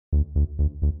Hey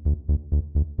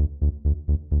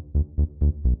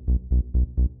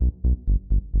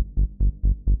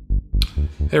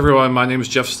everyone, my name is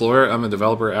Jeff Sloyer. I'm a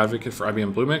developer advocate for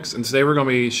IBM Bluemix, and today we're going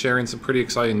to be sharing some pretty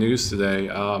exciting news today.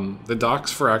 The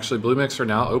docs for actually Bluemix are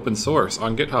now open source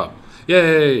on GitHub.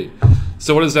 Yay!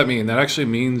 So what does that mean? That actually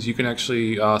means you can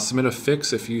actually submit a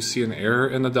fix if you see an error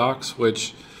in the docs,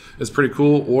 which is pretty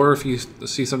cool, or if you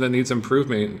see something that needs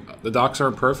improvement. The docs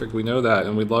aren't perfect, we know that,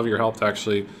 and we'd love your help to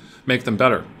actually make them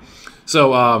better.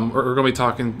 So we're going to be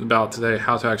talking about today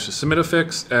how to actually submit a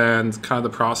fix and kind of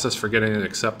the process for getting it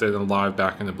accepted and live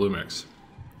back into Bluemix.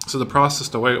 So the process,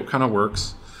 the way it kind of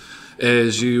works,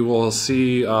 is you will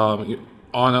see on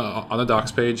the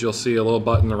docs page, you'll see a little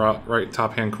button in the right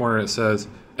top hand corner that says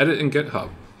Edit in GitHub.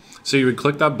 So you would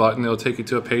click that button, it'll take you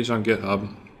to a page on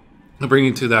GitHub. It'll bring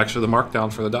you to the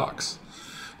markdown for the docs.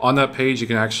 On that page, you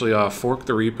can actually fork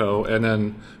the repo and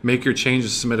then make your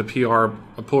changes, submit a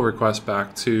pull request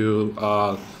back to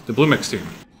the Bluemix team.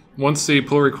 Once the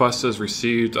pull request is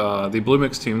received, the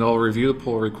Bluemix team, they'll review the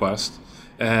pull request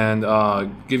and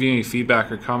give you any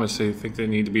feedback or comments they think they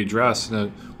need to be addressed.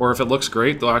 Or if it looks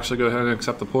great, they'll actually go ahead and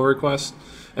accept the pull request.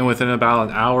 And within about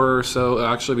an hour or so, it'll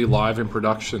actually be live in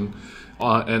production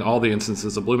in all the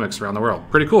instances of Bluemix around the world.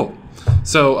 Pretty cool.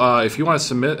 So if you want to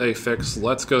submit a fix,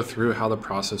 let's go through how the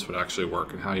process would actually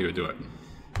work and how you would do it.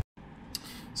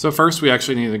 So first, we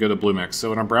actually need to go to Bluemix.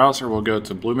 So in our browser, we'll go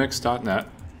to bluemix.net. In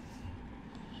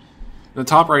the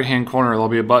top right-hand corner, there'll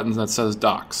be a button that says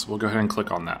Docs. We'll go ahead and click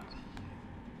on that.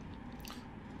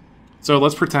 So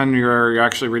let's pretend you're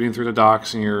actually reading through the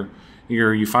docs and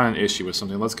you find an issue with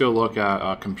something. Let's go look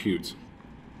at compute.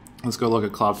 Let's go look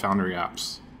at Cloud Foundry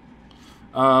apps.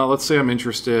 Let's say I'm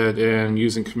interested in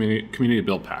using community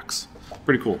build packs.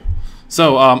 Pretty cool.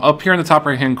 So up here in the top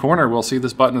right hand corner, we'll see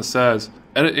this button that says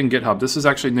Edit in GitHub. This is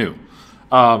actually new.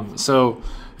 So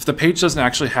if the page doesn't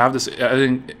actually have this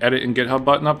Edit in GitHub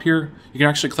button up here, you can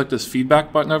actually click this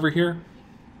feedback button over here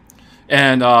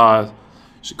and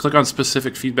click on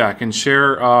specific feedback and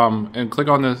share and click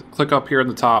up here at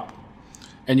the top,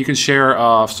 and you can share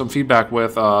some feedback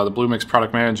with the Bluemix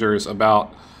product managers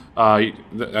about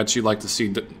that you'd like to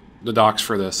see the docs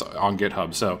for this on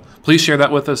GitHub. So please share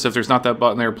that with us. If there's not that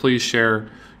button there, please share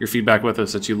your feedback with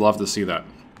us that you'd love to see that.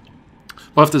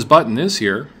 But if this button is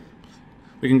here,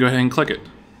 we can go ahead and click it.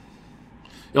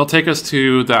 It'll take us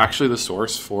to actually the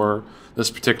source for this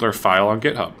particular file on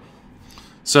GitHub.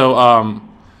 So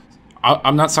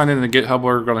I'm not signed into GitHub.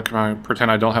 We're going to pretend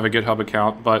I don't have a GitHub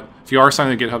account, but if you are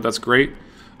signed into GitHub, that's great.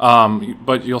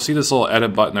 But you'll see this little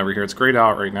edit button over here. It's grayed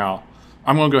out right now.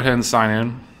 I'm going to go ahead and sign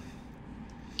in.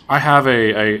 I have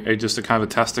just a kind of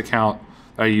a test account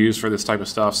that I use for this type of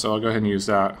stuff, so I'll go ahead and use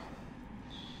that.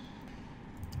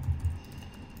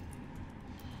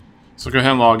 So go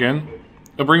ahead and log in.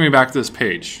 It'll bring me back to this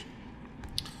page.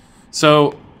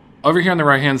 So over here on the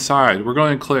right hand side, we're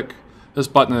going to click this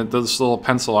button, this little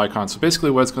pencil icon. So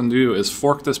basically what it's going to do is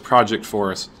fork this project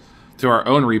for us to our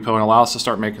own repo and allow us to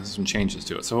start making some changes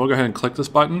to it. So we'll go ahead and click this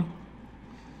button.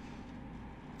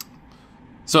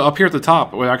 So up here at the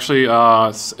top,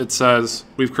 it says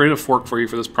we've created a fork for you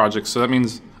for this project. So that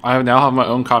means I now have my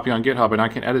own copy on GitHub and I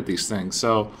can edit these things.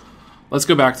 So let's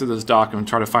go back to this doc and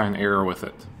try to find an error with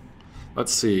it.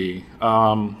 Let's see.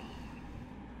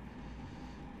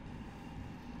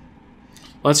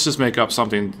 Let's just make up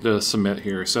something to submit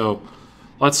here. So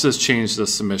let's just change the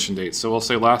submission date. So we'll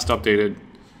say last updated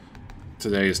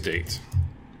today's date.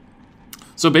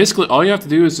 So basically all you have to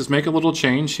do is just make a little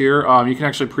change here. You can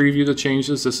actually preview the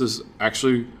changes. This is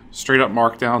actually straight up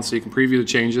markdown, so you can preview the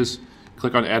changes.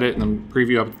 Click on edit and then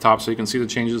preview up at the top so you can see the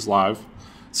changes live.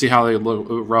 See how they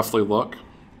roughly look.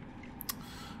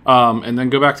 And then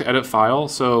go back to edit file.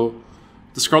 So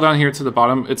to scroll down here to the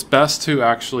bottom, it's best to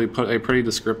actually put a pretty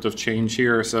descriptive change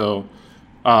here. So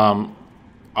the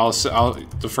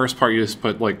first part you just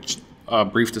put like a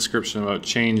brief description about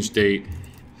change date.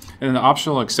 And in the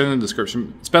optional extended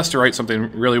description, it's best to write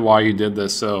something really why you did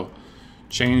this. So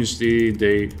change the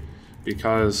date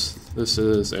because this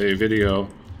is a video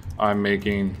I'm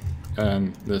making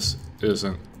and this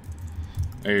isn't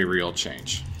a real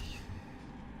change.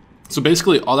 So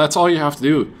basically that's all you have to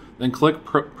do. Then click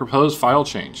propose file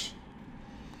change.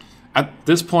 At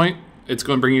this point, it's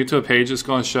going to bring you to a page that's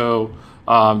going to show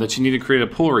that you need to create a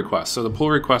pull request. So the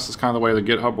pull request is kind of the way the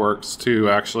GitHub works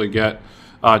to actually get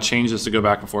changes to go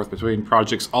back and forth between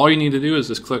projects. All you need to do is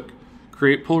just click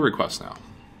create pull request now.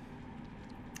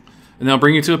 And they'll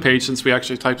bring you to a page. Since we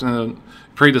actually typed in a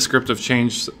pretty descriptive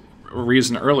change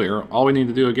reason earlier, all we need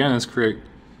to do again is click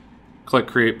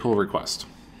create pull request.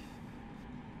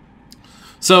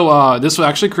 So this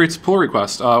actually creates a pull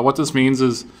request. What this means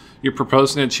is you're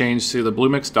proposing a change to the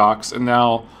Bluemix Docs, and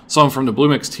now someone from the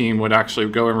Bluemix team would actually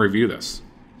go and review this.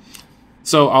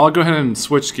 So I'll go ahead and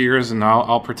switch gears, and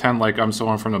I'll pretend like I'm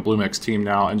someone from the Bluemix team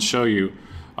now and show you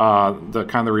the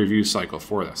kind of review cycle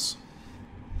for this.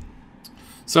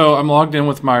 So I'm logged in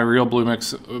with my real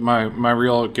Bluemix, my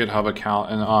real GitHub account,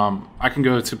 and I can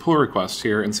go to pull requests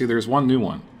here and see there's one new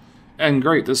one. And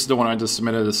great, this is the one I just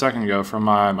submitted a second ago from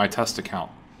my test account.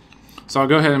 So I'll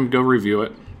go ahead and go review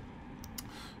it.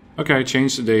 Okay,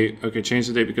 change the date. Okay, change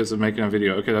the date because of making a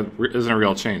video. Okay, that isn't a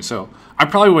real change. So I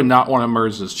probably would not want to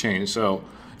merge this change. So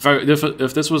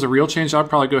if this was a real change, I'd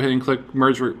probably go ahead and click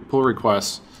merge pull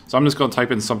requests. So I'm just going to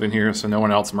type in something here so no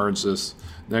one else merges this.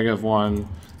 -1.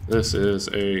 This is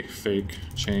a fake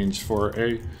change for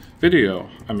a video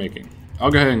I'm making.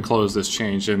 I'll go ahead and close this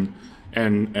change and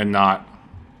not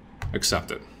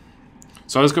accept it.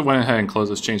 So I'll just go ahead and close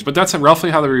this change. But that's roughly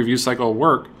how the review cycle will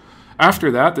work.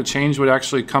 After that, the change would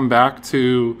actually come back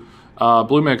to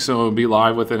Bluemix and it would be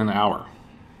live within an hour.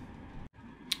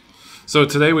 So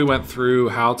today we went through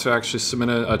how to actually submit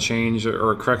a change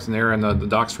or correct an error in the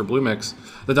docs for Bluemix.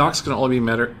 The docs can only be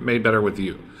made better with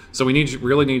you. So we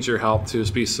really need your help to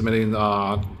be submitting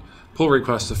pull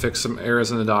requests to fix some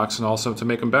errors in the docs and also to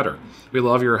make them better. We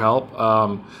love your help.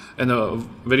 In the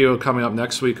video coming up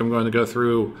next week, I'm going to go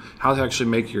through how to actually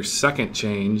make your second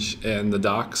change in the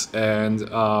docs, and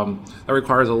that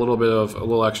requires a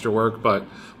little extra work, but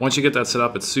once you get that set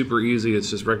up, it's super easy. It's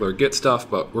just regular Git stuff,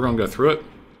 but we're going to go through it,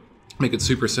 make it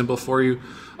super simple for you.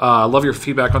 Love your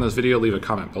feedback on this video. Leave a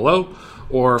comment below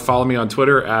or follow me on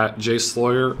Twitter at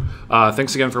jsloyer.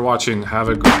 Thanks again for watching. Have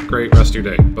a great rest of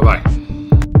your day. Bye-bye.